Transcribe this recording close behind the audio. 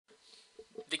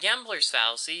The gambler's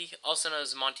fallacy, also known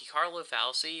as Monte Carlo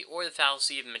fallacy, or the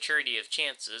fallacy of maturity of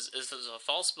chances, is a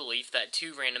false belief that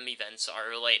two random events are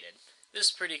related. This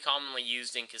is pretty commonly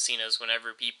used in casinos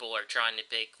whenever people are trying to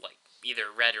pick,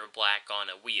 either red or black on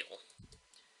a wheel.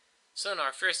 So in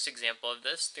our first example of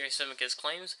this, Thrasymachus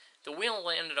claims, the wheel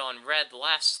landed on red the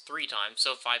last 3 times,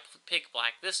 so if I pick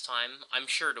black this time, I'm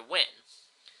sure to win.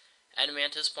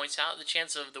 Adeimantus points out the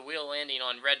chances of the wheel landing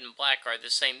on red and black are the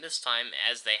same this time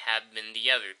as they have been the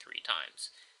other 3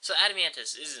 times. So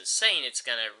Adeimantus isn't saying it's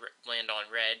going to land on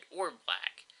red or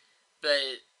black,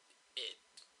 but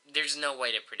there's no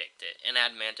way to predict it, and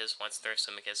Adeimantus wants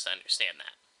Thrasymachus to understand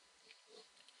that.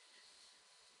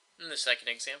 In the second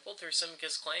example,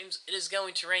 Thrasymachus claims, it is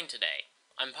going to rain today.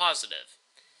 I'm positive.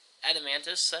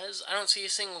 Adeimantus says, I don't see a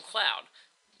single cloud.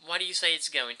 Why do you say it's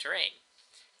going to rain?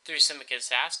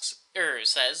 Thrasymachus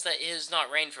says that it has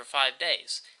not rained for 5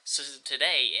 days, so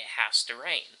today it has to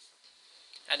rain.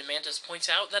 Adeimantus points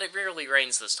out that it rarely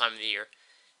rains this time of the year.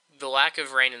 The lack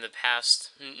of rain in the past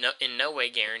in no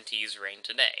way guarantees rain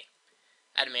today.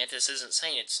 Adeimantus isn't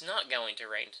saying it's not going to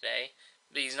rain today,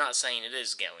 but he's not saying it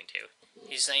is going to.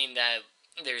 He's saying that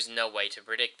there's no way to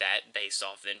predict that based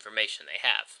off the information they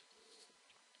have.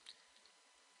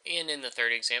 And in the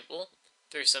third example,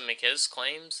 Thrasymachus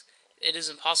claims, it is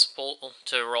impossible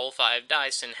to roll 5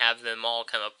 dice and have them all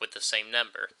come up with the same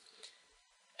number.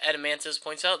 Adeimantus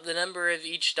points out the number of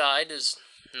each die does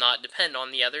not depend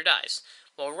on the other dice.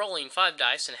 While rolling 5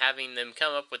 dice and having them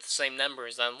come up with the same number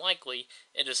is unlikely,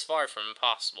 it is far from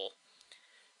impossible.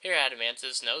 Here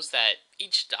Adeimantus knows that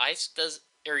each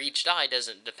die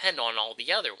doesn't depend on all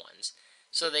the other ones,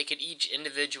 so they could each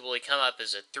individually come up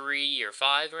as a 3 or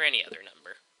 5 or any other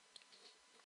number.